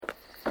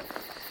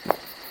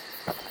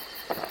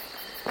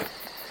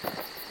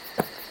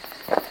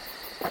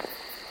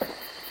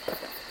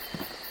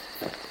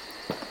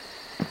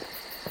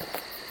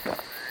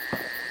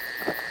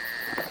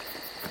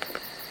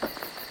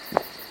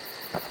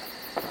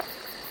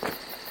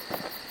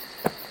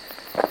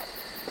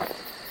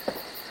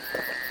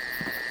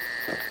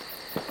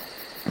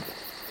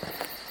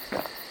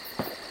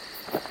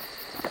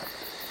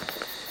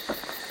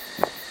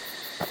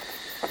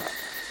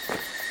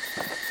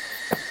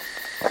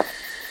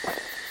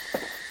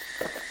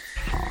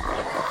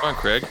Come on,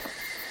 Craig.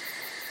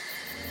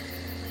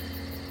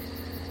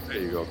 There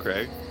you go,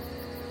 Craig.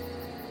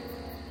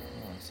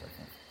 Hold on a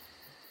second.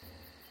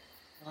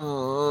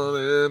 Oh,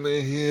 let me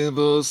hear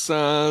both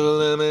sides,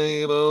 let me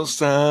hear both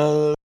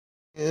sides.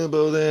 Hear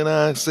both an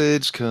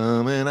oxage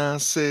coming,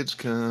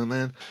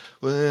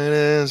 When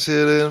it's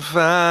children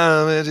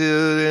five,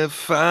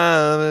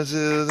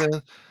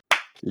 children.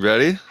 You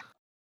ready?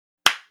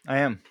 I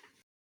am.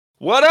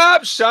 What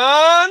up,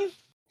 Sean?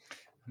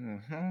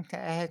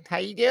 How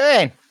you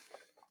doing?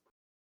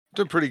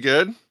 Doing pretty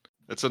good.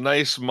 It's a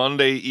nice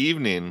Monday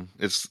evening.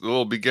 It's a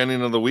little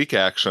beginning of the week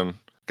action.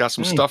 Got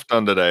some stuff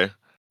done today.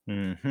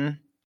 Mm-hmm.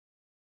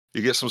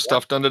 You get some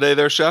stuff done today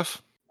there,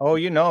 Chef? Oh,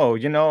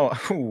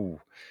 ooh,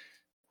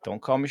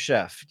 don't call me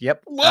chef.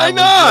 Yep. Why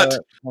not?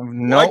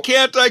 No. Why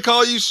can't I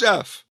call you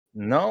Chef?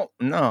 No.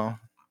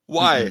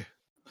 Why?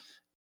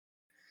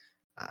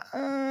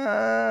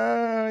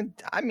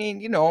 I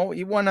mean,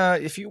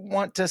 if you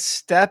want to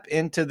step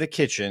into the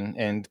kitchen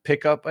and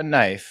pick up a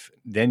knife,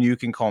 then you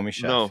can call me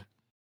chef.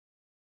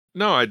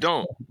 No, I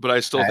don't. But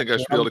I still think I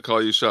should be able to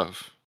call you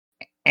Chef.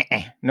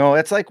 No,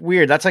 that's like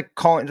weird. That's like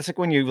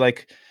when you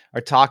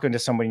are talking to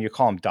somebody and you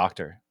call them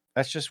doctor.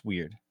 That's just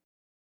weird.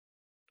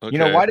 Okay. You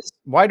know,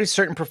 why do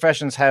certain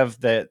professions have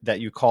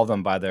that you call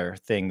them by their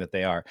thing that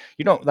they are?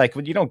 You don't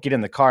you don't get in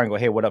the car and go,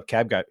 "Hey, what up,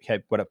 cab guy?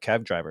 Hey, what up,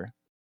 cab driver?"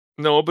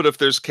 No, but if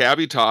there's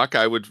cabbie talk,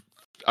 I would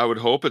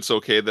hope it's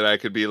okay that I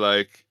could be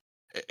like,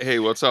 "Hey,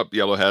 what's up,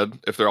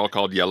 Yellowhead?" If they're all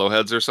called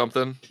Yellowheads or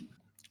something.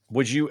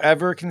 Would you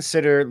ever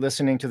consider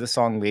listening to the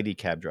song "Lady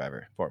Cab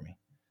Driver" for me?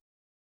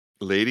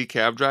 Lady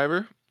Cab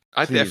Driver?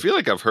 I Please. feel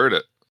like I've heard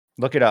it.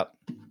 Look it up.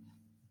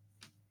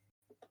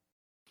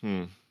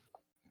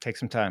 Take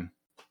some time.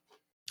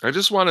 I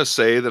just want to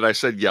say that I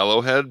said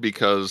Yellowhead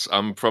because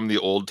I'm from the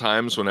old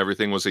times when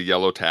everything was a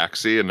yellow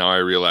taxi, and now I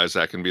realize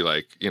that can be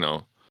that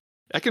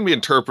can be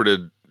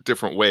interpreted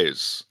different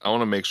ways. I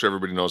want to make sure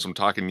everybody knows I'm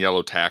talking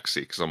yellow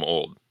taxi because I'm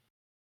old.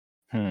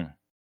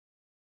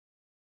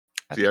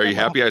 See, are you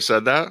happy I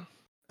said that?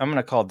 I'm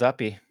gonna call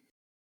Duppy.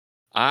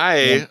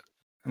 I'm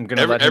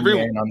gonna let him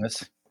in on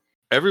this.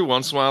 Every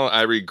once in a while,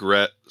 I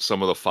regret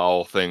some of the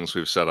foul things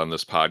we've said on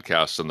this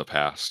podcast in the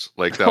past.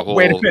 Like that whole...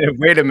 Wait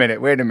a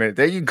minute.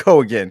 There you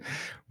go again.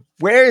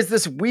 Where is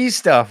this we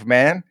stuff,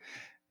 man?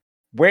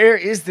 Where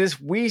is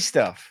this we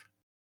stuff?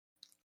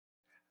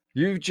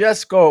 You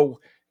just go,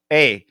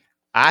 hey,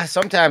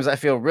 sometimes I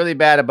feel really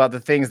bad about the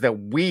things that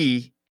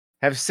we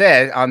have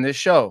said on this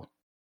show.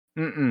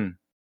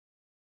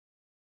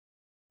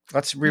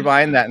 Let's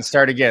rewind that and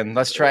start again.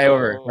 Let's try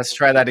over. Let's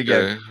try that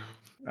again. Okay.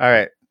 All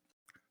right.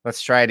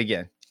 Let's try it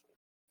again.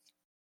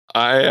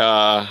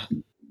 I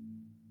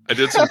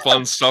did some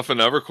fun stuff in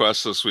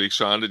EverQuest this week,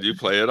 Sean. Did you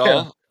play it all?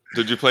 Yeah.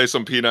 Did you play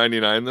some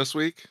P99 this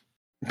week?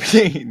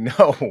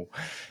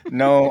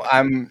 No,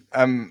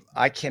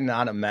 I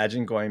cannot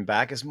imagine going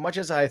back as much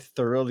as I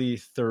thoroughly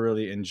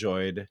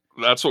enjoyed.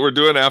 That's what we're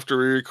doing after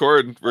we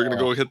record. We're going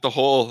to go hit the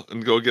hole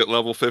and go get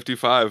level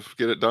 55,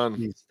 get it done.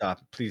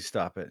 Please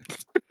stop it.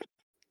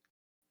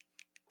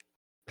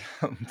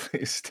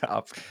 Please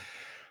stop.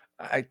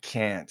 I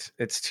can't.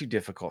 It's too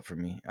difficult for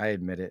me. I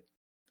admit it.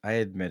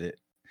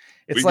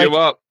 It's give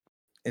up.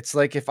 It's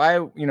like if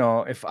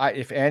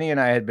Annie and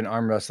I had been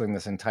arm wrestling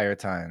this entire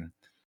time.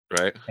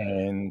 Right.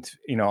 And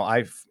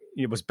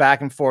it was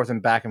back and forth,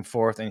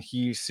 and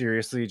he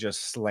seriously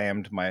just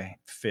slammed my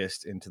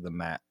fist into the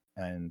mat,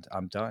 and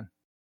I'm done.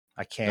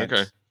 I can't.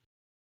 Okay.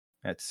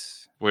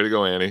 That's way to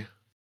go, Annie.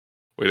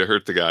 Way to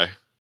hurt the guy.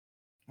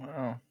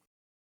 Wow.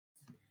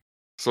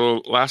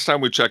 So last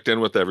time we checked in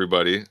with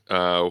everybody,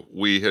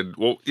 we had,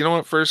 well, you know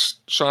what?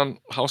 First, Sean,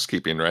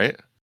 housekeeping, right?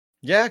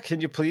 Yeah.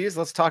 Can you please?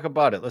 Let's talk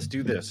about it. Let's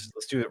do this.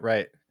 Let's do it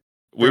right.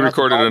 We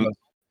recorded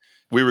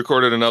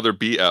another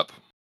B ep.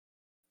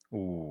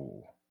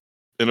 Ooh.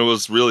 And it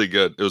was really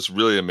good. It was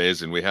really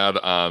amazing. We had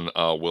on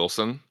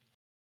Wilson,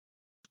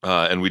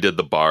 and we did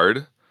the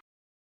Bard,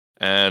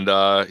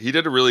 and he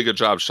did a really good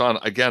job. Sean,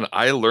 again,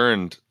 I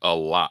learned a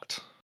lot.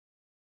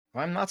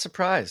 I'm not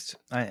surprised.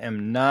 I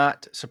am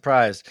not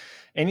surprised.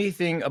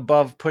 Anything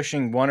above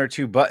pushing one or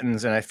two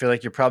buttons, and I feel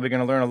like you're probably going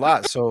to learn a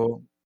lot.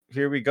 So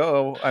here we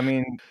go. I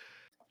mean,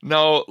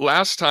 now,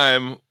 last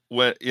time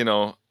when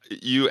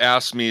you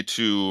asked me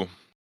to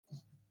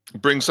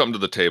bring something to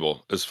the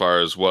table as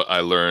far as what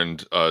I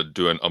learned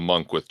doing a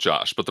monk with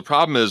Josh. But the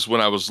problem is when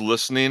I was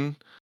listening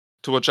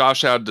to what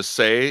Josh had to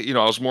say,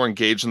 I was more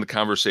engaged in the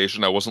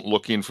conversation. I wasn't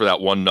looking for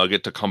that one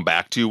nugget to come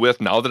back to you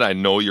with. Now that I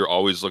know you're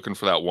always looking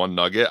for that one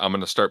nugget, I'm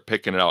going to start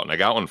picking it out, and I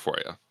got one for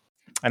you.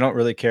 I don't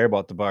really care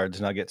about the Bard's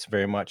nuggets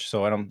very much,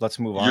 so let's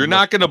move on. You're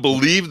not going to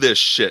believe this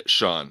shit,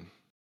 Sean.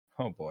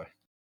 Oh boy.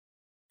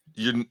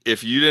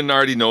 If you didn't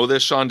already know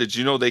this, Sean, did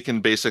you know they can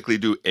basically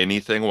do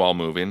anything while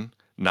moving?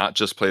 Not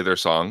just play their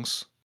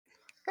songs.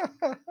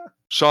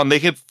 Sean, they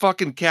can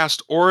fucking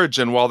cast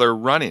Origin while they're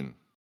running.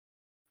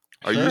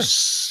 Are you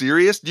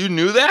serious? You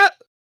knew that?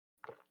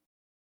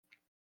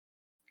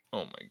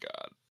 Oh my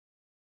God.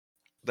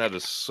 That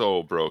is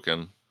so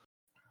broken.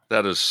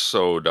 That is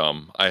so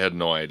dumb. I had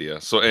no idea.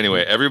 So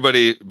anyway,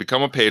 everybody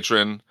become a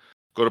patron.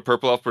 go to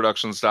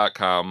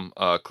purpleelfproductions.com,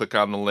 click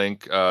on the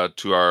link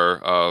to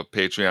our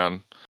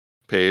Patreon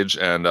page,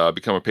 and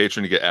become a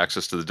patron. You get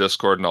access to the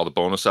Discord and all the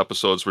bonus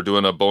episodes. We're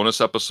doing a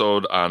bonus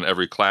episode on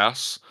every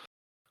class.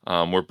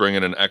 We're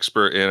bringing an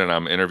expert in, and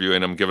I'm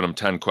interviewing him, giving him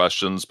 10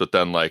 questions. But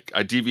then, like,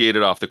 I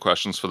deviated off the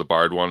questions for the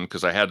Bard one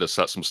because I had to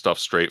set some stuff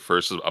straight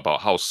first about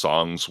how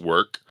songs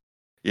work,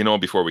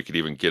 before we could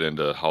even get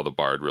into how the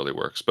Bard really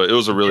works. But it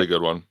was a really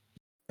good one.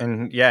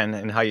 And yeah,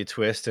 and how you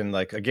twist, and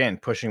like, again,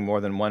 pushing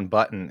more than one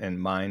button and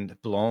mind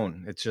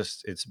blown. It's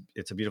just it's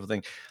a beautiful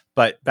thing.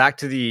 But back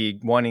to the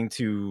wanting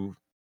to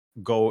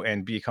go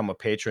and become a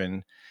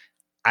patron,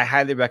 I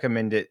highly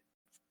recommend it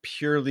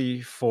purely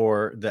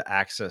for the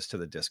access to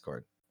the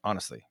Discord.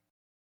 Honestly,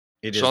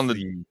 it Sean, is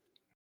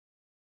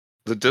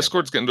the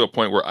Discord's getting to a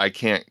point where I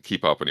can't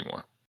keep up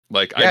anymore.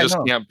 Like, yeah,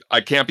 no,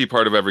 I can't be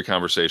part of every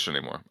conversation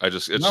anymore.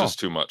 It's no. just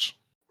too much.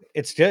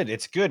 It's good.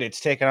 It's good. It's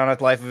taken on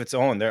a life of its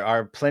own. There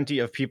are plenty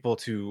of people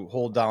to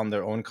hold down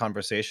their own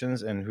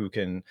conversations and who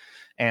can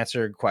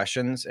answer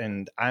questions.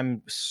 And I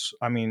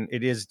mean,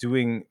 it is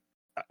doing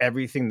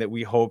everything that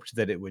we hoped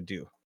that it would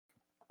do.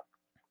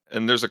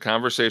 And there's a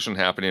conversation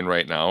happening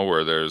right now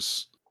where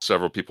there's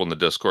several people in the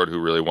Discord who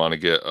really want to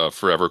get a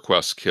Forever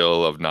Quest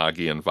kill of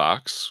Nagi and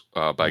Vox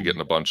by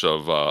getting a bunch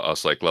of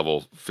us like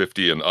level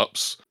 50 and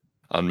ups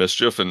on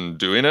Mischief and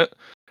doing it.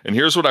 And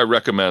here's what I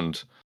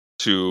recommend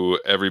to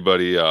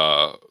everybody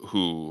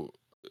who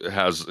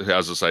has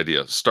this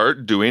idea: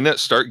 start doing it,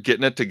 start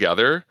getting it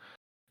together,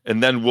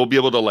 and then we'll be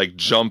able to like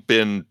jump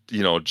in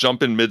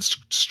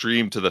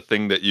midstream to the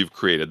thing that you've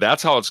created.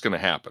 That's how it's going to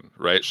happen,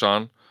 right,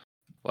 Sean?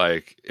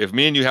 Like, if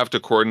me and you have to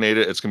coordinate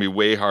it, it's going to be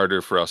way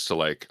harder for us to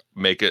like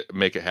make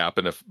it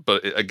happen.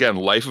 But again,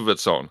 life of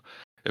its own.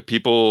 If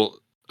people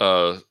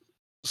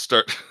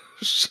start,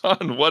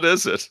 Sean, what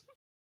is it?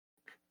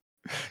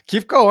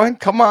 Keep going.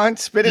 Come on,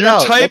 spit it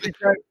out.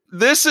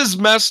 This is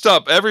messed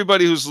up.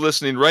 Everybody who's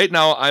listening right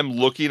now, I'm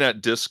looking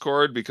at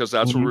Discord because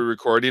that's where we're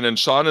recording, and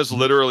Sean is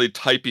literally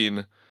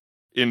typing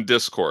in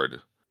Discord.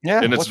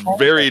 Yeah, and it's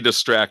very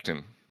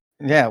distracting.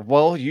 Yeah,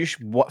 well,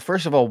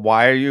 first of all,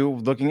 why are you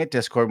looking at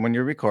Discord when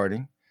you're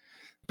recording?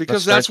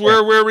 Because that's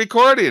where we're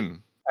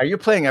recording. Are you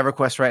playing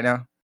EverQuest right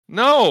now?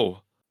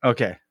 No.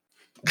 Okay.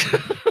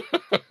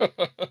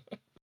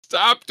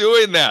 Stop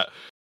doing that.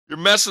 You're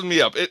messing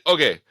me up.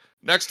 Okay.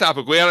 Next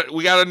topic. We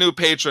got a new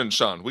patron,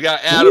 Sean. We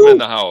got Adam in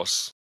the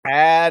house.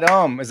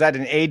 Adam. Is that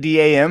an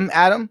ADAM,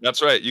 Adam?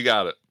 That's right. You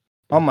got it.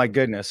 Oh my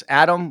goodness.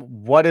 Adam,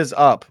 what is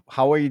up?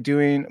 How are you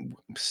doing?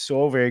 I'm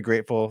so very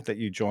grateful that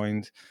you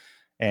joined.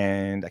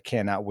 And I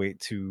cannot wait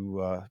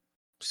to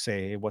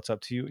say what's up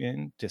to you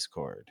in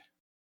Discord.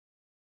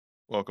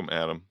 Welcome,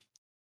 Adam.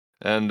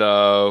 And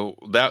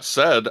that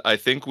said, I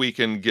think we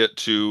can get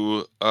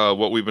to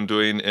what we've been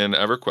doing in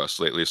EverQuest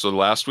lately. So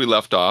last we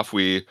left off,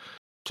 we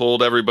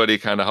told everybody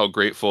kind of how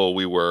grateful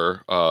we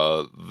were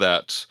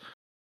that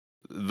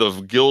the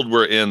guild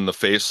we're in, the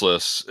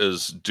Faceless,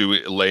 is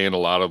laying a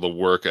lot of the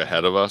work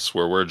ahead of us,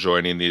 where we're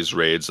joining these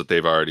raids that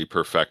they've already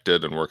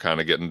perfected, and we're kind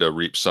of getting to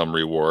reap some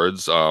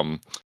rewards.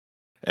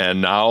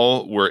 And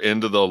now we're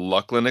into the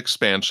Luclin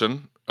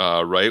expansion,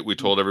 right? We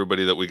told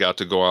everybody that we got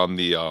to go on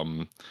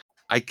the,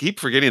 I keep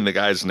forgetting the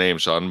guy's name,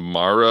 Sean,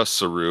 Mara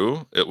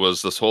Saru. It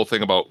was this whole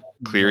thing about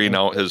clearing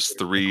out his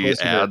 3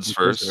 ads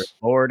first.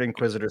 Lord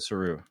Inquisitor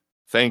Saru.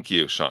 Thank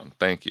you, Sean.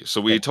 Thank you.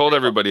 So we told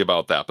everybody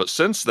about that. But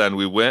since then,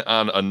 we went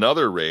on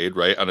another raid,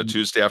 right? On a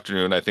Tuesday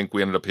afternoon. I think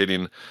we ended up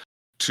hitting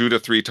 2 to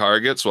 3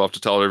 targets. We'll have to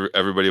tell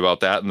everybody about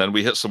that. And then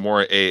we hit some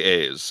more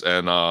AAs.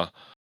 And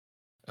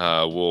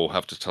we'll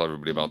have to tell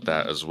everybody about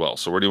that as well.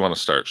 So where do you want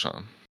to start,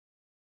 Sean?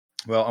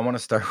 Well, I want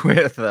to start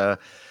with that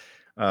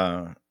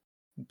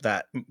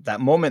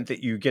moment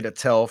that you get a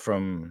tell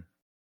from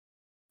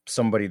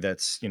somebody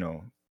that's,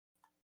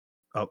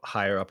 up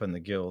higher up in the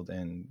guild,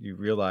 and you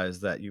realize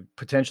that you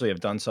potentially have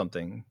done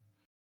something,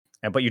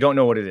 but you don't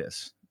know what it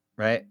is,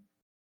 right?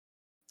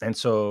 And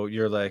so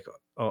you're like,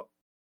 oh,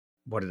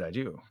 what did I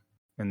do?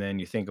 And then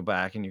you think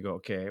back and you go,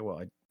 okay, well,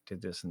 I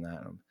did this and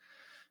that.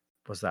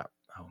 Was that,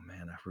 oh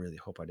man, I really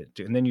hope I didn't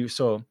do. And then you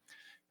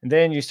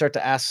start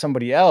to ask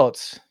somebody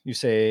else. You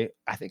say,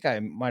 I think I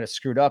might have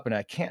screwed up, and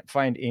I can't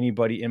find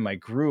anybody in my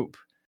group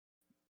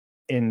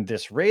in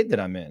this raid that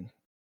I'm in.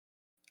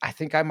 I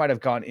think I might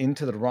have gone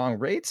into the wrong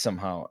raid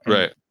somehow. And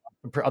right.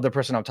 The other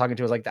person I'm talking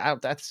to was like, I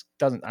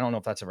don't know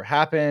if that's ever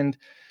happened.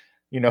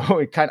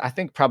 It I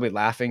think probably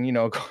laughing,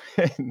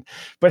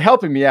 but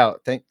helping me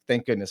out. Thank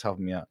goodness,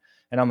 helping me out.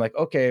 And I'm like,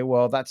 okay,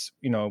 well, that's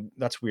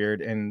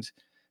weird. And,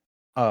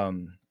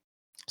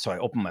 so I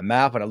open my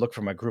map and I look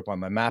for my group on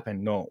my map,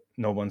 and no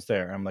one's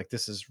there. I'm like,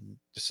 this is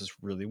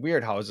really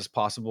weird. How is this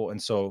possible?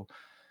 And so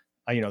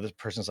this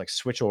person's like,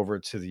 switch over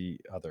to the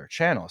other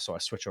channel. So I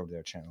switch over to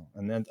their channel.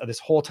 And then this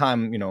whole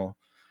time,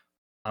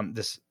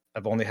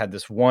 I've only had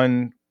this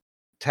one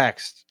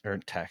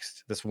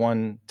this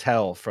one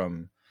tell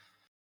from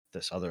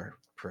this other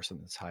person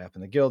that's high up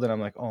in the guild. And I'm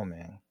like, oh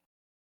man,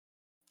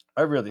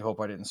 I really hope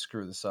I didn't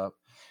screw this up.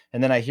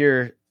 And then I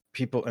hear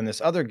people in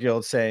this other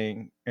guild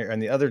saying, and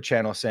the other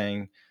channel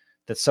saying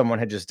that someone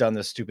had just done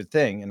this stupid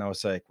thing. And I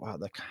was like, wow,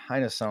 that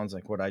kind of sounds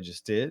like what I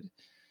just did.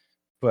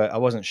 But I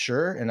wasn't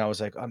sure. And I was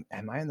like,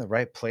 am I in the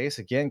right place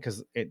again?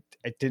 Because it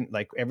didn't,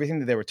 like, everything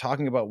that they were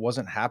talking about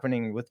wasn't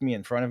happening with me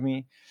in front of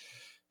me.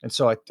 And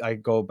so I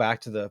go back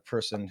to the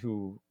person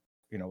who,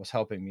 was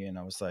helping me. And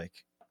I was like,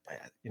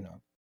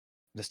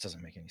 this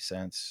doesn't make any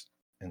sense.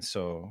 And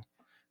so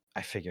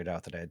I figured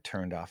out that I had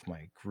turned off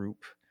my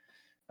group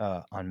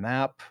on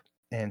Map.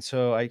 And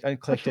so I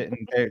clicked it,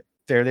 and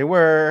there they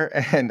were.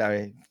 And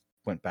I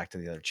went back to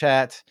the other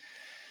chat.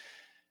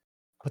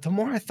 But the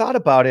more I thought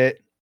about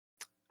it,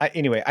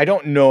 anyway, I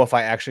don't know if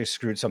I actually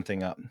screwed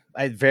something up.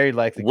 I very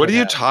likely. What are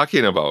you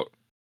talking about?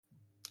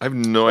 I have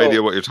no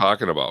idea what you're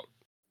talking about.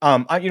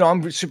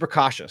 I'm super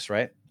cautious,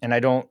 right? And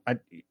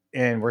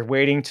and we're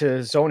waiting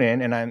to zone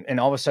in, and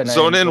all of a sudden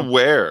zone in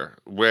where?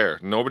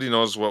 Nobody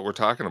knows what we're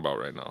talking about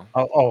right now.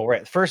 Oh,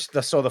 right. The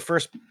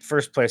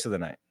first place of the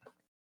night.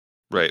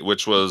 Right,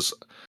 which was,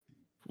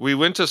 we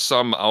went to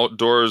some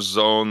outdoor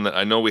zone that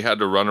I know we had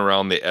to run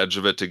around the edge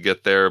of it to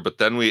get there, but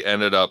then we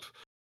ended up,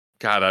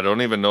 God, I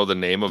don't even know the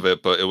name of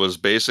it, but it was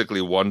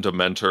basically one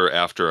Dementor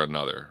after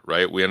another,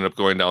 right? We ended up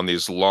going down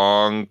these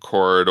long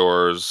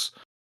corridors,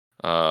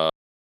 and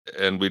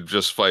we'd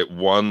just fight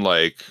one,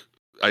 like,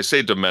 I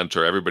say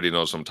Dementor, everybody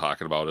knows what I'm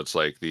talking about. It's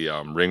like the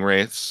ring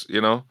wraiths,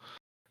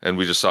 and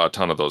we just saw a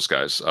ton of those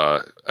guys.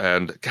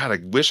 And God, I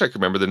wish I could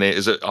remember the name.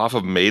 Is it off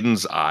of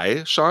Maiden's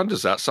Eye, Sean?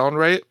 Does that sound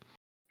right?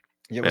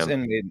 It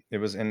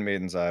was in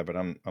Maiden's Eye, but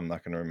I'm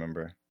not going to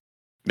remember.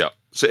 Yeah.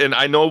 So, and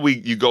I know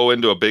you go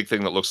into a big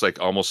thing that looks like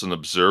almost an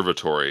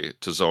observatory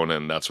to zone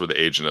in. That's where the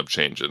Agent of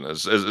Change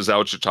is. Is that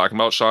what you're talking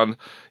about, Sean?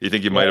 You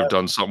think you might have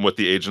done something with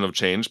the Agent of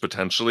Change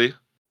potentially?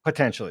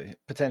 Potentially.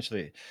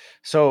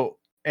 So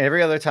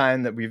every other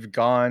time that we've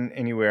gone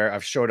anywhere,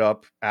 I've showed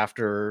up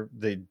after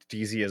the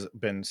DZ has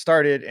been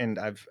started, and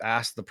I've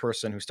asked the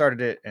person who started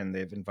it, and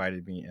they've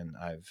invited me, and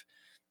I've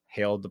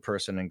hailed the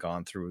person and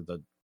gone through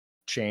the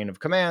chain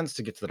of commands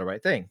to get to the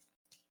right thing.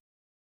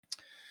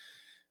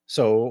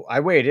 So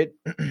I waited,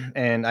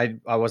 and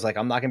I was like,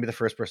 I'm not gonna be the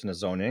first person to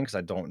zone in because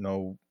I don't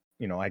know.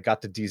 I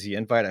got the DZ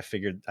invite. I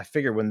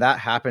figured when that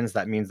happens,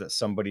 that means that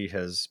somebody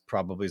has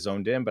probably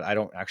zoned in, but I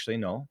don't actually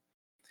know.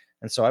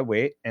 And so I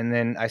wait, and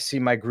then I see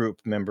my group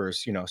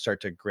members,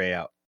 start to gray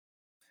out.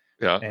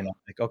 Yeah. And I'm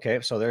like,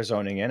 okay, so they're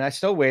zoning in. I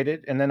still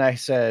waited, and then I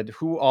said,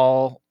 who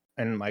all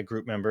in my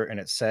group member, and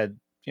it said,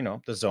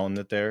 the zone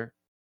that they're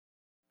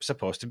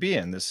supposed to be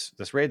in, this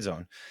raid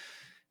zone.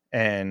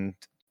 And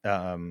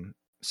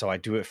so I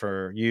do it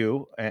for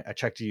you. And I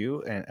checked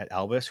you and at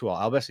Albus,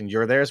 Albus, and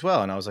you're there as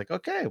well. And I was like,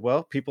 okay,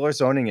 well, people are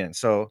zoning in.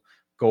 So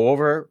go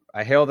over,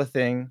 I hail the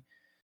thing.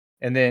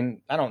 And then,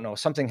 I don't know,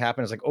 something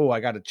happened. It's like, oh, I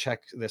got to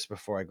check this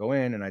before I go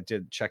in. And I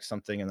did check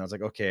something, and I was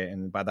like, okay.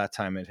 And by that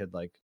time it had,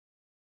 like,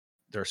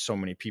 there's so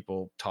many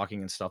people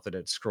talking and stuff that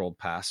had scrolled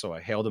past. So I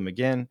hailed them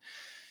again.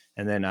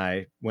 And then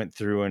I went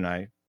through and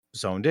I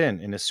zoned in.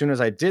 And as soon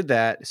as I did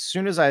that, as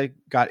soon as I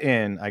got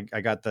in,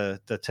 I got the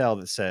tell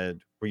that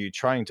said, were you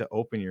trying to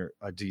open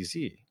a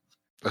DZ?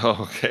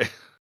 Oh, okay.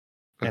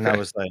 And I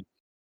was like,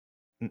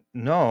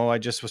 no, I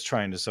just was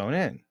trying to zone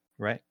in.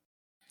 Right.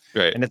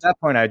 Right. And at that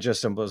point, I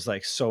just was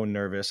like so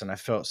nervous, and I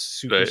felt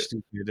super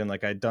stupid, and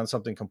like I'd done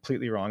something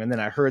completely wrong. And then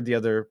I heard the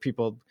other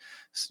people,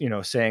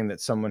 saying that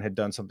someone had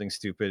done something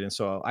stupid. And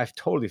so I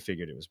totally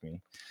figured it was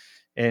me,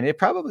 and it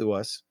probably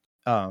was.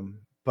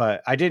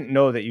 But I didn't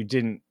know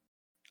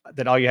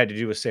that all you had to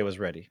do was say was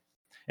ready.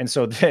 And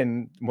so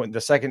then when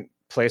the second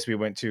place we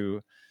went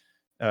to,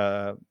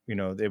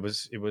 it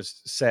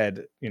was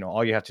said,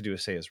 all you have to do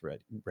is say is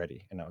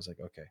ready. And I was like,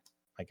 okay,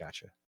 I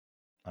gotcha.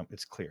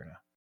 It's clear now.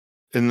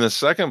 In the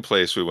second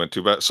place we went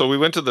to, but so we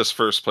went to this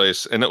first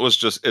place, and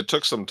it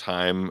took some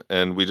time,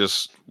 and we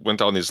just went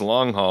down these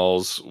long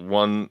halls,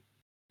 one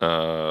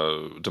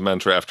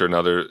Dementor after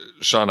another.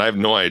 Sean, I have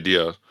no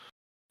idea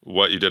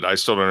what you did. I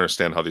still don't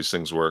understand how these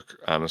things work,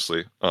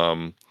 honestly.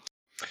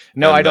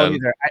 No, I don't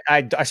either.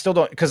 I still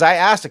don't, because I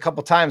asked a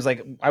couple times,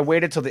 like I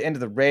waited till the end of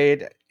the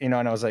raid, and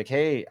I was like,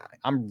 hey,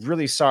 I'm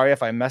really sorry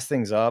if I messed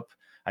things up.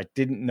 I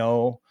didn't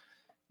know.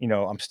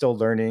 I'm still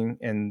learning,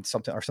 and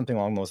something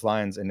along those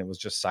lines. And it was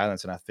just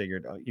silence. And I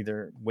figured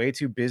either way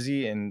too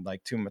busy and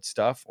like too much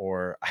stuff,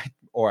 or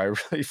I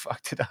really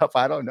fucked it up.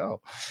 I don't know.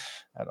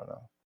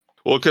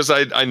 Well, because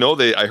I know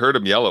I heard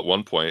him yell at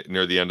one point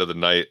near the end of the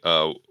night.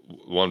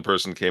 One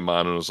person came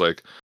on and was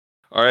like,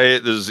 all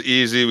right, this is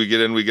easy. We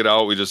get in, we get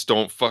out. We just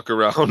don't fuck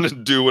around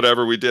and do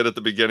whatever we did at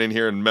the beginning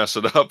here and mess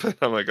it up. And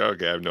I'm like,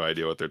 okay, I have no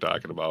idea what they're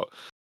talking about.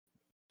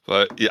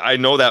 But yeah, I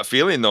know that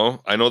feeling, though.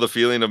 I know the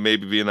feeling of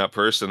maybe being that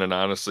person, and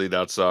honestly,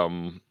 that's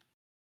I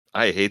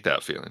hate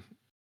that feeling.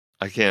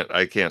 I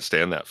can't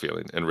stand that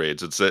feeling in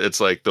raids. It's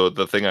like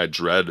the thing I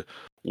dread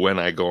when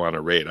I go on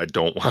a raid. I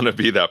don't want to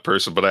be that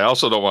person, but I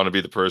also don't want to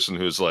be the person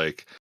who's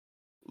like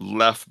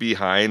left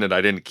behind and I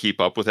didn't keep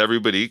up with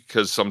everybody,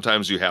 because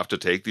sometimes you have to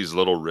take these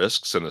little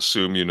risks and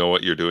assume you know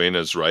what you're doing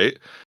is right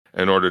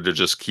in order to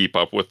just keep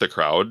up with the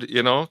crowd,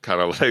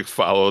 kind of like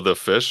follow the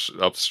fish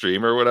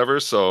upstream or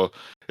whatever. So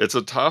it's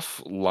a tough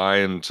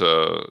line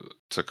to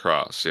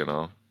cross,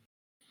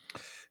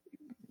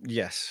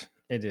 Yes,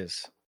 it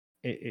is.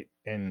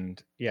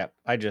 And yeah,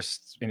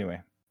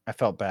 anyway, I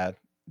felt bad.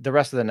 The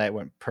rest of the night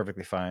went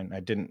perfectly fine. I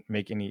didn't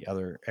make any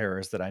other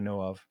errors that I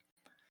know of.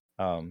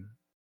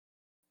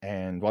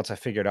 And once I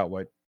figured out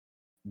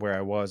where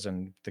I was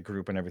and the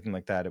group and everything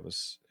like that, it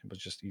was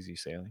just easy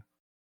sailing.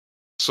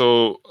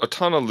 So a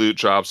ton of loot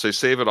drops. They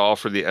save it all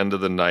for the end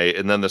of the night,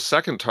 and then the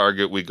second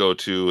target we go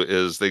to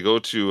is they go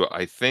to,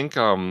 I think,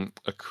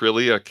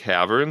 Acrylia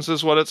Caverns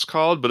is what it's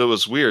called, but it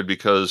was weird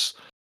because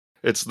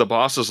it's the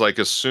boss is like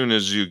as soon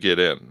as you get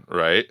in,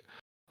 right?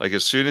 Like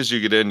as soon as you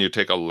get in, you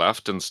take a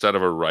left instead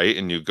of a right,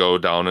 and you go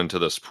down into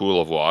this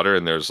pool of water,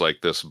 and there's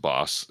like this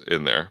boss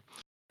in there.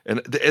 And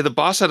the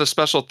boss had a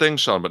special thing,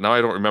 Sean, but now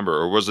I don't remember.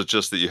 Or was it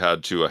just that you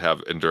had to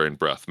have enduring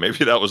breath?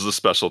 Maybe that was the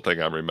special thing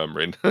I'm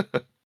remembering.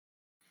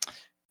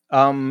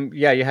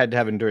 Yeah, you had to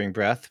have enduring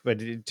breath,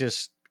 but it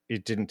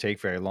didn't take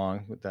very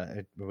long with that.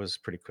 It was a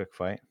pretty quick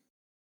fight.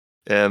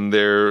 And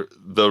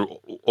the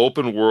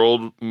open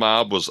world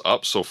mob was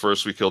up. So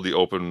first we killed the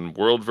open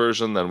world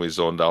version, then we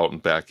zoned out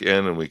and back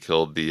in, and we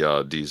killed the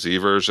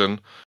DZ version.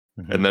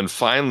 And then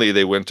finally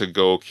they went to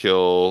go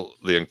kill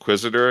the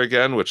Inquisitor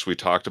again, which we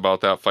talked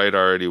about that fight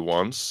already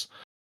once.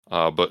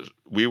 But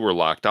we were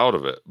locked out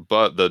of it.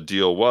 But the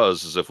deal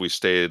is if we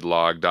stayed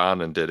logged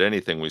on and did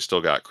anything, we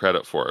still got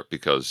credit for it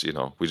because,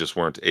 we just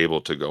weren't able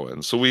to go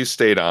in. So we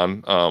stayed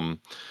on,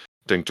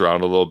 dinked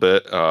around a little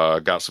bit,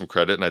 got some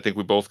credit, and I think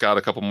we both got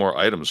a couple more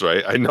items,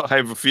 right? I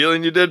have a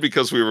feeling you did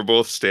because we were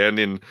both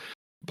standing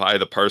by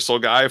the parcel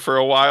guy for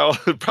a while,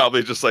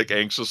 probably just like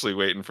anxiously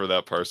waiting for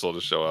that parcel to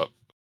show up.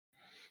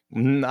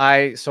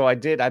 I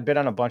bid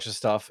on a bunch of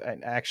stuff,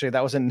 and actually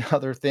that was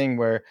another thing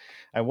where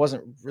I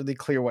wasn't really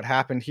clear what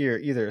happened here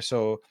either.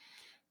 So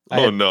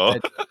No.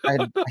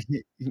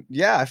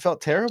 yeah, I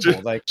felt terrible.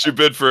 Did you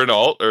bid for an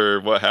alt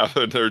or what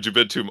happened? Or did you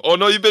bid too much? Oh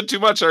no, you bid too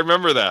much. I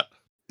remember that.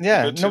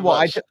 Yeah, no,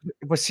 well,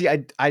 see,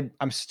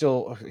 I'm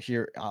still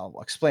here. I'll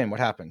explain what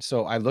happened.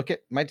 So I look at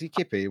my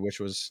DKP, which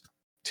was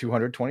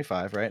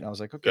 225, right? And I was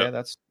like, okay,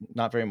 that's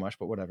not very much,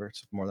 but whatever.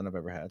 It's more than I've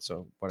ever had,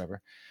 so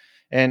whatever.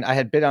 And I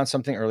had bid on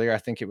something earlier. I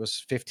think it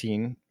was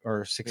 15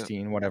 or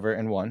 16, whatever,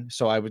 and won.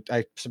 So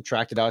I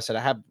subtracted out. I said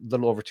I have a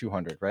little over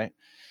 200, right?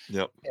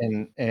 Yep.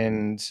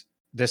 And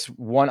this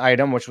one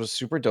item, which was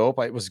super dope,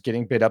 I was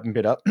getting bid up and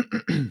bid up,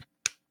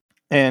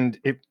 and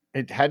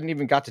it hadn't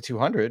even got to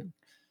 200.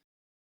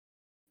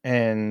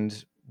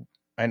 And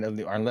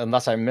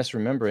unless I'm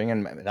misremembering,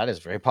 and that is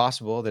very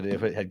possible that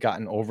if it had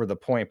gotten over the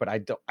point, but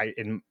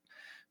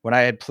when I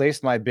had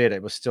placed my bid,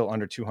 it was still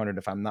under 200,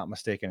 if I'm not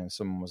mistaken. And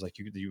someone was like,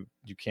 you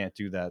can't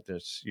do that.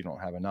 You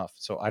don't have enough.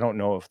 So I don't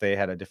know if they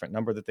had a different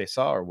number that they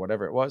saw or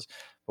whatever it was,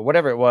 but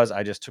whatever it was,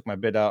 I just took my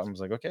bid out and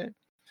was like, okay,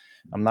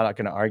 I'm not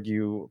going to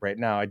argue right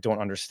now. I don't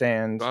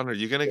understand. Ron, are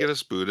you going to get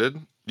us booted?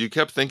 You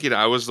kept thinking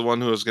I was the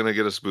one who was going to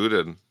get us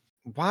booted.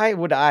 Why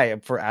would I,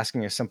 for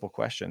asking a simple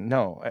question?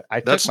 No,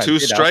 that's two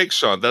strikes,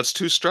 Sean. That's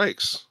 2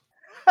 strikes.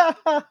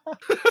 I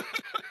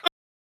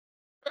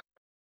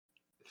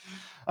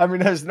mean,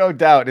 there's no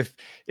doubt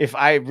if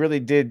I really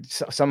did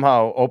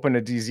somehow open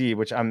a DZ,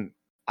 which I'm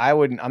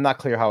not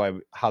clear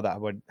how that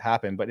would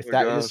happen, but if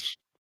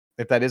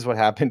that is what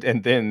happened,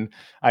 and then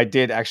I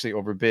did actually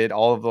overbid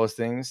all of those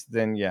things,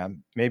 then yeah,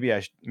 maybe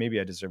I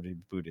deserve to be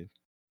booted.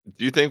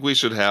 Do you think we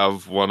should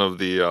have one of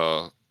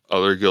the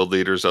other guild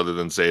leaders other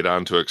than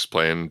Zaydan to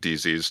explain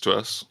DZs to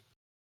us?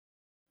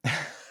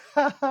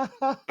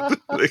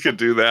 They could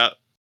do that.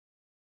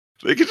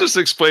 They could just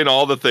explain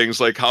all the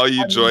things, like how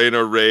you join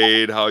a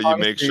raid, how you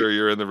make sure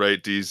you're in the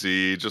right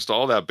DZ, just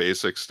all that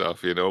basic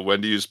stuff,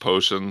 when to use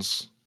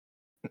potions.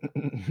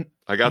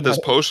 I got this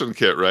potion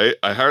kit, right?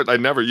 I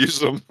never use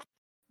them.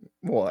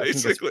 Well,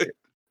 basically.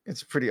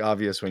 It's pretty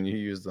obvious when you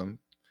use them.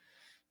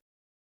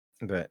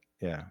 But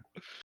yeah.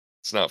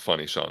 It's not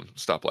funny, Sean.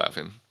 Stop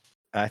laughing.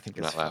 I think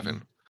it's not funny.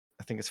 Laughing.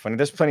 I think it's funny.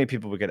 There's plenty of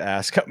people we could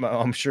ask.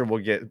 I'm sure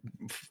we'll get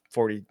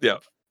 40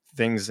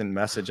 things in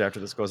message after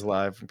this goes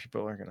live, and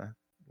people are gonna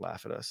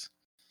laugh at us.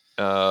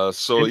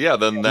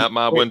 Then that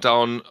mob went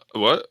down.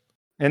 What?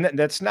 And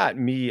that's not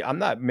me. I'm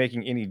not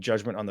making any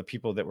judgment on the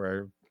people that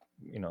were,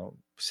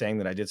 saying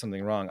that I did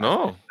something wrong.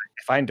 No.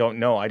 If I don't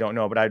know, I don't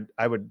know. But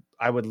I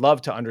would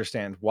love to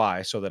understand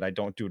why, so that I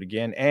don't do it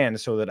again, and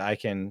so that I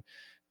can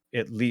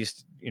at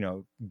least,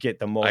 get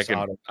the most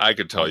out of it. I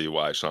could tell you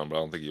why, Sean, but I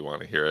don't think you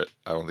want to hear it.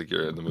 I don't think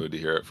you're in the mood to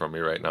hear it from me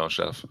right now,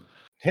 Chef.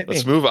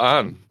 Let's move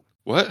on.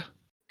 What?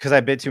 Because I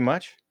bid too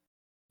much?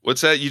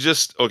 What's that?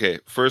 Okay,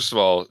 first of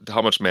all,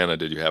 how much mana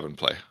did you have in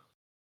play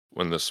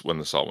when this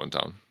all went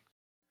down?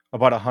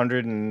 About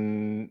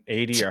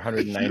 180 or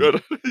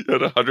 190. You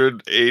had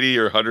 180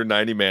 or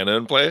 190 mana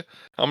in play?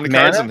 How many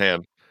cards in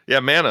hand? Yeah,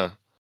 mana.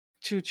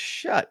 Dude,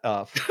 shut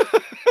up.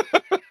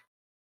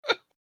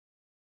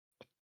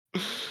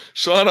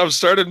 Sean, I've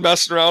started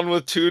messing around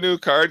with 2 new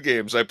card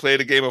games. I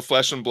played a game of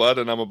Flesh and Blood,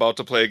 and I'm about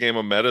to play a game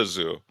of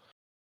MetaZoo.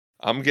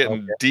 I'm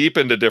getting deep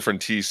into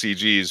different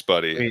TCGs,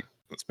 buddy. Sweet.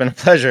 It's been a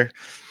pleasure.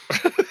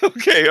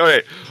 Okay, all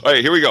right,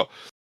 here we go.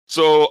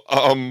 So,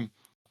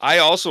 I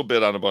also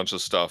bid on a bunch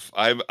of stuff.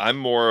 I'm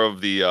more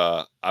of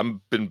the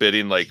I'm been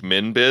bidding like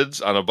min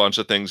bids on a bunch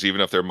of things,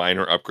 even if they're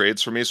minor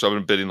upgrades for me. So I've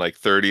been bidding like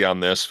 30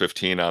 on this,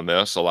 15 on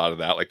this, a lot of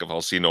that. Like if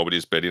I'll see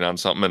nobody's bidding on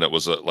something and it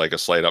was like a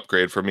slight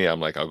upgrade for me, I'm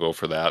like, I'll go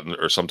for that.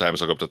 Or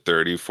sometimes I'll go up to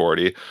 30,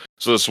 40.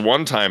 So this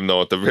one time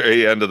though, at the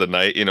very end of the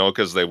night,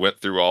 because they went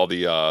through all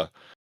the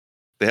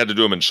they had to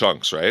do them in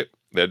chunks, right?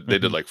 They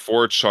did like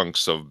 4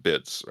 chunks of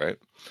bids, right?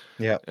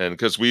 Yeah. And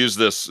because we use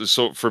this,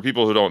 so for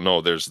people who don't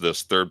know, there's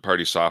this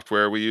third-party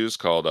software we use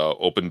called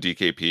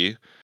OpenDKP,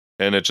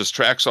 and it just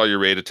tracks all your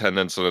rate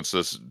attendance, and it's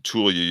this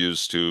tool you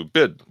use to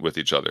bid with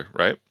each other,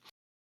 right?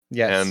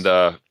 Yes.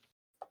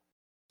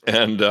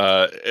 And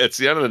it's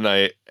the end of the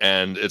night,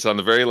 and it's on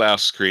the very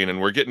last screen,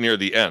 and we're getting near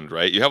the end,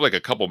 right? You have like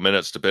a couple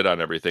minutes to bid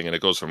on everything, and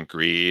it goes from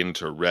green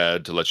to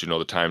red to let you know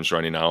the time's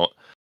running out.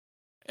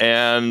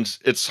 And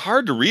it's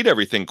hard to read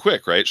everything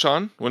quick, right,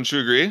 Sean? Wouldn't you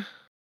agree?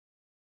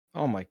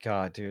 Oh my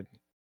God, dude.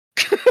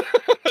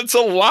 It's a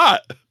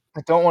lot.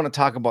 I don't want to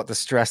talk about the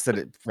stress that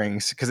it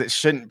brings because it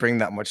shouldn't bring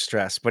that much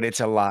stress, but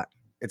it's a lot.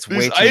 It's way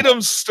These too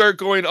items start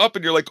going up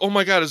and you're like, oh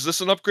my God, is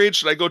this an upgrade?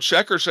 Should I go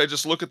check or should I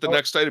just look at the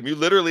next item? You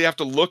literally have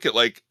to look at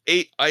like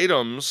 8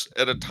 items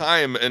at a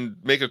time and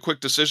make a quick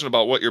decision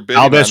about what you're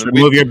bidding Albus, on.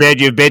 remove your bid.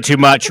 You've bid too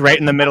much. Right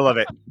in the middle of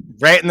it.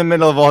 Right in the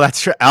middle of all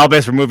that.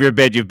 Albus, remove your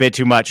bid. You've bid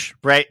too much.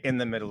 Right in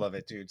the middle of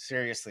it, dude.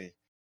 Seriously.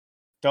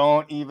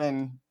 Don't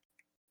even.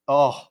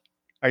 Oh,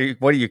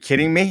 what are you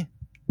kidding me?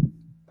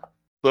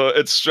 So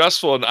it's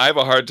stressful and I have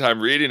a hard time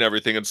reading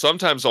everything. And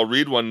sometimes I'll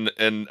read one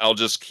and I'll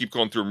just keep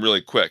going through them really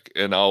quick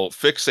and I'll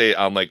fixate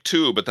on like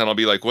 2, but then I'll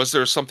be like, was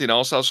there something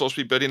else I was supposed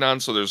to be bidding on?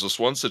 So there's this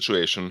one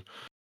situation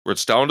where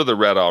it's down to the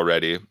red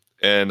already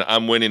and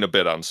I'm winning a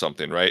bid on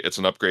something, right? It's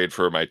an upgrade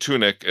for my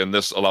tunic and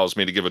this allows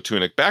me to give a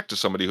tunic back to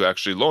somebody who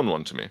actually loaned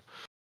one to me.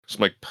 So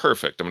I'm like,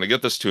 perfect. I'm going to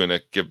get this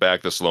tunic, give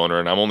back this loaner,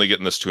 and I'm only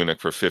getting this tunic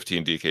for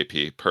 15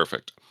 DKP.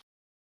 Perfect.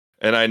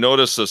 And I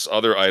notice this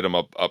other item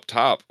up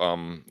top, a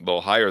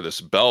little higher,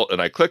 this belt,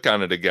 and I click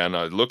on it again.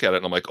 I look at it,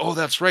 and I'm like, oh,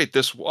 that's right.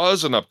 This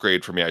was an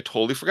upgrade for me. I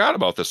totally forgot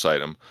about this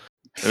item.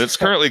 And it's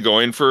currently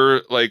going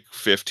for like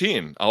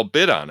 15. I'll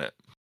bid on it.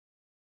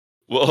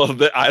 Well,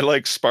 I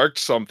like sparked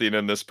something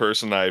in this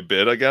person I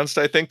bid against,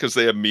 I think, because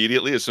they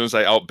immediately, as soon as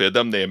I outbid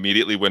them, they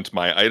immediately went to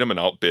my item and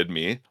outbid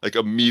me. Like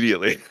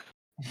immediately.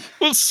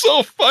 It was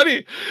so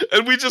funny.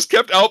 And we just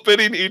kept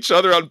outbidding each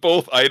other on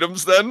both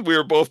items then. We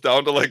were both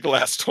down to like the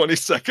last 20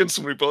 seconds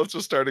and we both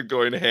just started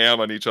going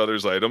ham on each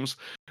other's items.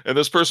 And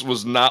this person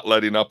was not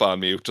letting up on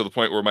me to the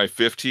point where my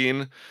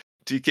 15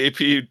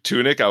 DKP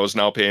tunic, I was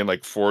now paying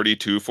like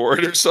 42 for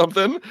it or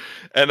something.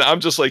 And I'm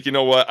just like, you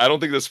know what? I don't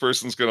think this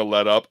person's going to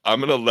let up.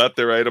 I'm going to let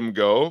their item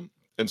go.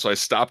 And so I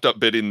stopped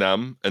upbidding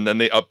them. And then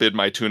they upbid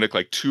my tunic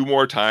like 2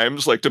 more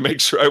times, like to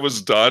make sure I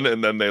was done.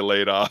 And then they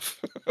laid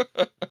off.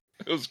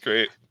 It was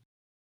great.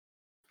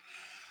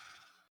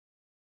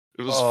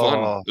 It was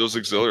fun. It was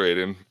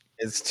exhilarating.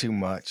 It's too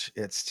much.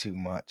 It's too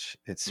much.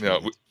 It's yeah.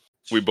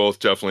 We both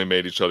definitely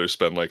made each other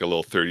spend like a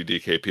little 30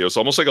 DKP. It was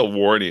almost like a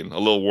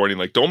little warning,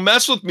 like don't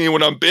mess with me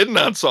when I'm bidding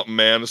on something,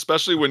 man.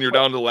 Especially when you're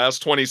down to the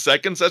last 20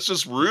 seconds. That's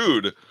just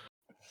rude.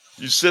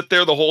 You sit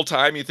there the whole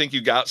time. You think you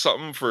got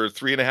something for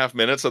 3.5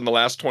 minutes, and the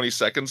last 20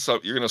 seconds,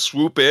 so you're gonna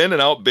swoop in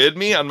and outbid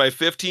me on my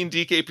 15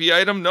 DKP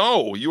item?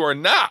 No, you are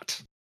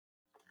not.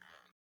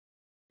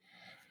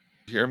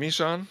 You hear me,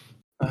 Sean?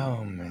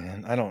 Oh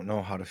man, I don't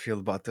know how to feel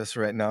about this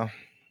right now.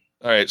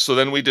 All right, so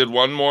then we did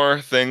one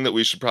more thing that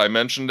we should probably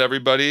mention to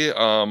everybody.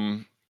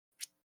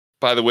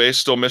 By the way,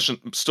 still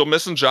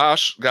missing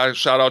Josh. Got a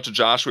shout out to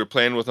Josh. We were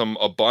playing with him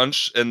a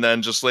bunch, and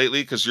then just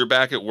lately, because you're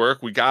back at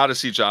work, we got to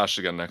see Josh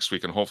again next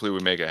week, and hopefully we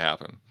make it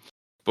happen.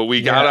 But we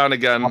got on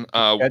again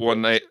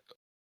one night.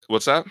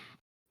 What's that?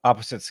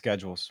 Opposite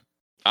schedules.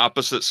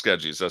 Opposite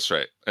schedules. That's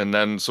right. And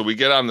then so we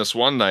get on this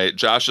one night.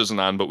 Josh isn't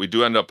on, but we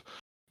do end up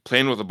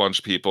playing with a bunch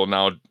of people.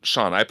 Now,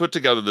 Sean, I put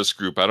together this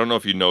group. I don't know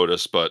if you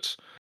noticed, but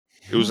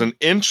it was an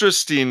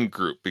interesting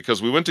group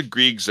because we went to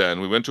Grieg's End.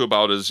 We went to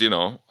about as,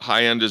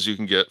 high end as you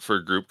can get for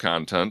group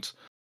content.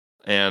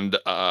 And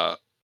I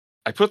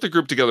put the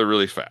group together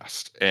really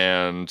fast.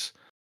 And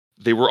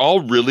they were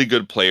all really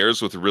good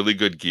players with really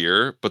good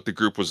gear, but the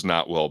group was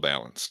not well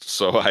balanced.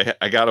 So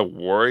I got a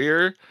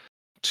warrior,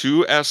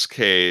 2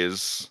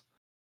 SKs.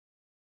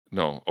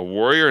 No, a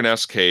warrior and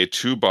SK,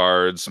 2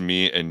 bards,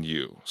 me and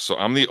you. So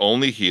I'm the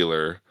only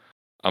healer.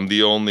 I'm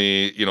the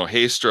only,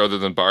 haster other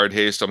than bard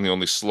haste. I'm the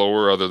only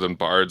slower other than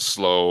bard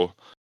slow.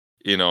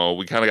 We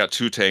kind of got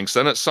 2 tanks.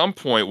 Then at some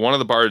point, one of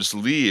the bards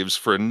leaves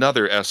for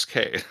another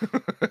SK.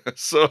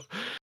 So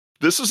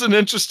this is an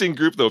interesting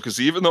group, though, because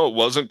even though it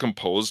wasn't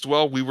composed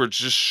well, we were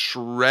just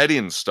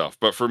shredding stuff.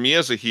 But for me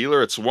as a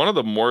healer, it's one of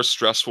the more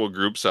stressful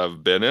groups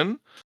I've been in.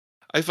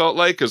 I felt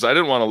like, because I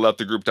didn't want to let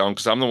the group down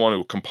because I'm the one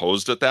who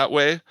composed it that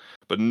way,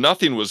 but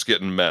nothing was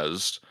getting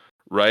mezzed,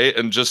 right?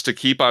 And just to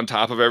keep on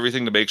top of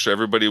everything to make sure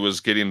everybody was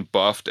getting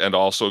buffed and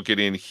also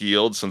getting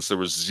healed, since there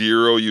was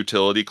 0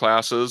 utility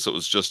classes. It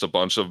was just a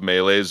bunch of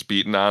melees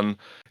beating on,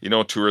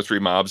 2 or 3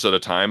 mobs at a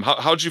time.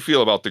 How'd you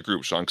feel about the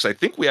group, Sean? Because I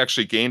think we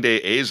actually gained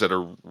AAs at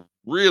a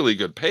really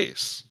good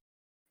pace.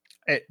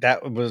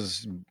 That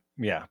was,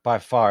 yeah, by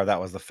far that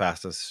was the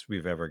fastest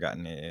we've ever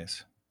gotten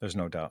AAs. There's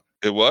no doubt.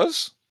 It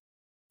was?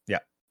 Yeah.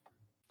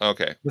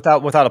 Okay.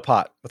 Without a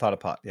pot. Without a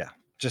pot. Yeah.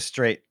 Just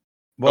straight.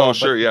 Oh, Well, but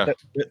sure, yeah.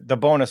 the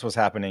bonus was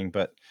happening,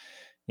 but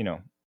you know,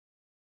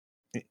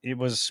 it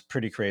was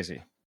pretty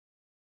crazy.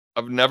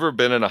 I've never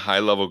been in a high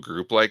level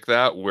group like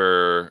that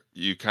where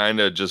you kind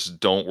of just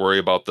don't worry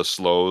about the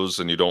slows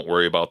and you don't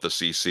worry about the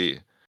CC.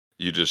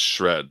 You just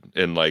shred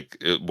in like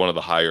one of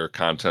the higher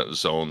content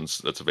zones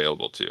that's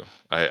available to you.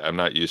 I'm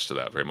not used to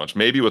that very much.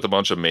 Maybe with a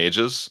bunch of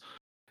mages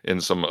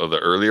in some of the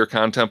earlier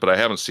content, but I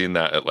haven't seen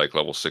that at like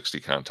level 60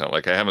 content.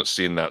 Like I haven't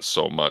seen that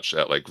so much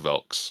at like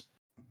Velks.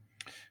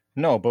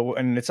 No, but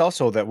and it's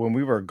also that when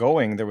we were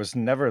going, there was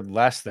never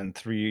less than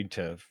 3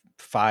 to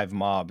 5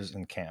 mobs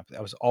in camp.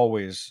 That was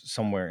always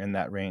somewhere in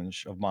that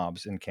range of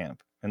mobs in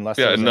camp, unless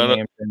there Yeah, was and a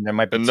name, and there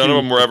might be none of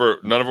 2.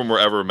 them were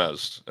ever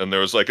mezzed. And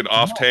there was like an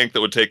off No, tank that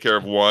would take care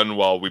of one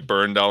while we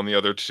burned down the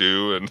other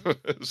two, and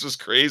it's just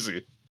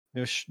crazy. it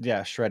was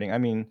yeah, shredding. I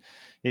mean,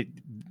 it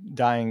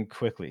dying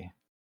quickly,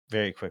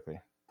 very quickly.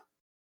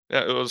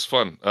 Yeah, it was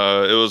fun.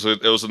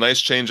 It was a nice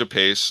change of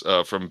pace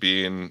from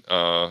being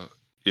a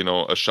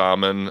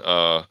shaman.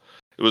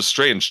 It was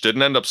strange.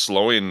 Didn't end up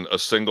slowing a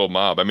single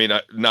mob. I mean,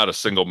 not a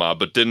single mob,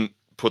 but didn't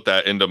put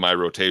that into my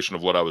rotation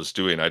of what I was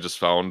doing. I just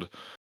found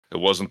it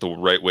wasn't the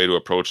right way to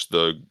approach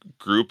the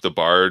group. The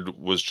bard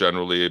was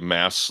generally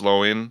mass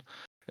slowing,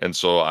 and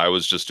so I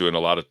was just doing a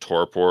lot of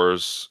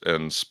torpors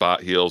and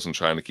spot heals and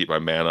trying to keep my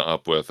mana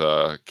up with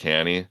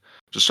canny.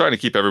 Just trying to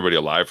keep everybody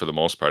alive for the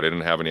most part. I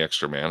didn't have any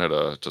extra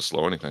mana to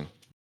slow anything.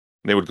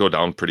 They would go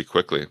down pretty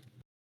quickly.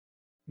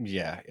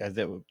 Yeah,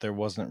 there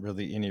wasn't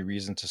really any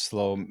reason to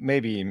slow.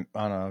 Maybe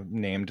on a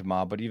named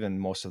mob, but even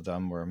most of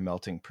them were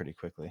melting pretty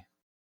quickly.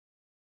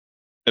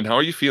 And how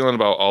are you feeling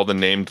about all the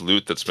named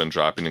loot that's been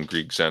dropping in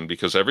Greek Zen?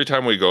 Because every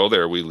time we go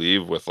there, we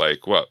leave with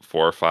like what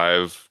 4 or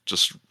 5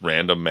 just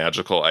random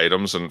magical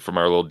items, and from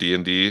our little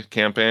D&D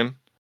campaign.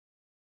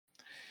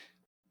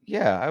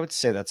 Yeah, I would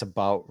say that's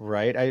about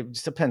right. It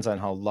just depends on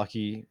how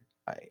lucky.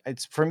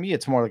 It's for me.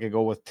 It's more like I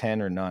go with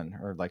 10 or none,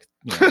 or like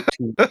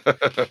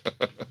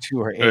two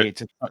or Right.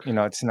 8.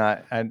 It's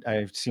not.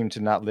 I seem to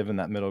not live in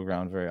that middle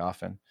ground very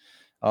often.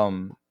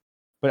 Um,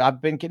 but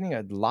I've been getting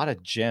a lot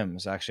of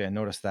gems. Actually, I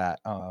noticed that.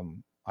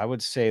 I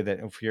would say that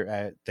if you're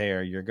at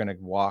there, you're gonna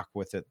walk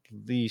with at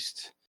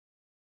least,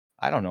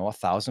 I don't know,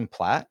 1,000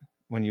 plat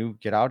when you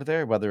get out of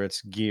there, whether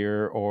it's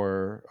gear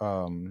or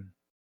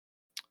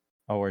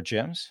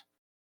gems.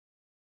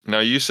 Now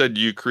you said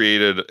you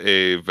created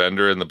a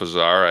vendor in the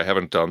bazaar. I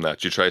haven't done that.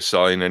 Did you try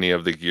selling any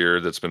of the gear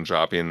that's been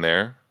dropping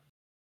there?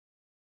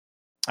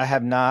 I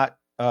have not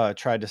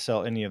tried to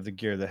sell any of the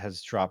gear that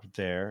has dropped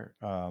there,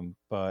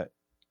 but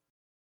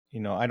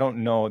I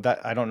don't know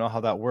that. I don't know how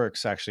that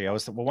works. Actually, I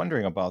was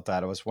wondering about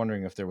that. I was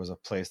wondering if there was a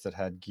place that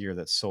had gear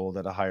that sold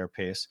at a higher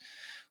pace,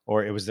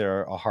 or was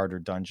there a harder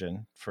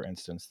dungeon, for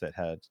instance, that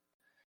had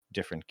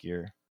different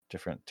gear,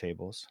 different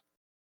tables.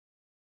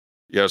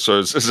 Yeah, so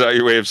is that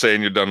your way of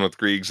saying you're done with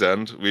Grieg's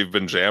End? We've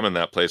been jamming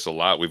that place a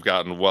lot. We've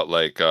gotten what,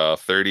 like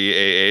 30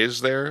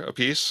 AAs there a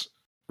piece,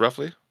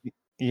 roughly?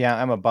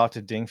 Yeah, I'm about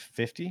to ding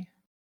 50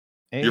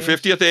 Your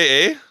AAs. 50th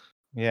AA?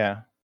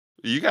 Yeah.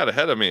 You got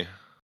ahead of me.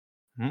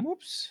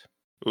 Oops.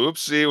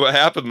 Oopsie, what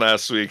happened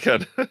last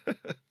weekend?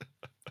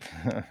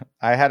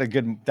 I had a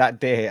good that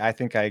day. I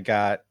think I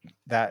got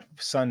that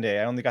Sunday.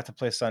 I only got to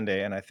play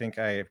Sunday, and I think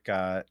I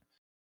got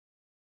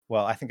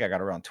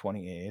around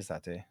 20 AAs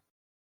that day.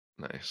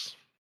 Nice.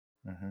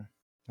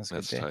 That's a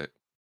good That's day. tight.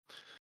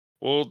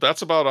 Well,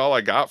 that's about all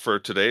I got for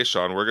today,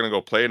 Sean. We're gonna go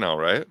play now,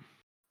 right?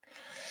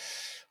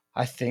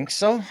 I think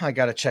so. I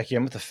got to check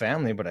in with the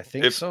family, but I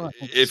think If so.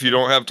 if you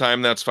don't have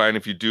time, that's fine.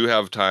 If you do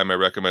have time, I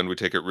recommend we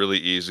take it really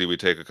easy. We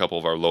take a couple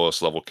of our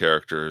lowest level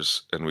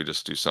characters and we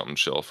just do something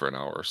chill for an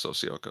hour or so,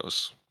 see how it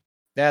goes.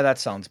 Yeah, that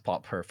sounds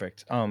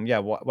perfect. Yeah,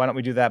 why don't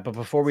we do that? But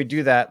before we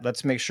do that,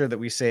 let's make sure that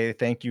we say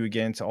thank you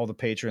again to all the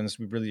patrons.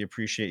 We really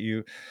appreciate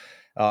you.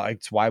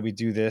 It's why we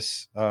do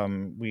this.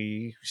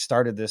 We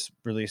started this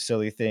really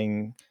silly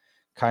thing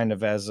kind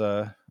of as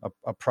a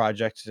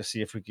project to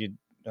see if we could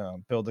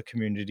build a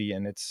community,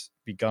 and it's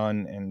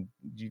begun, and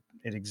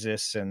it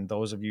exists. And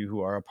those of you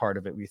who are a part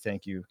of it, we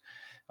thank you,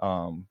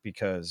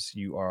 because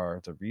you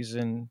are the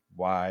reason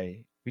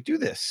why we do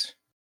this.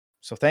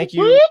 So thank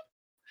you.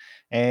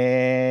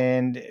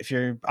 And if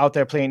you're out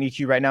there playing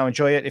EQ right now,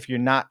 enjoy it. If you're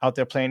not out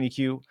there playing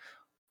EQ,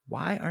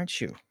 why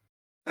aren't you?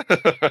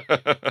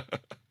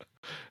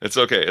 It's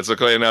okay. It's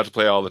okay not to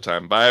play all the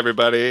time. Bye,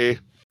 everybody.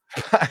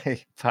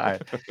 Bye. Bye.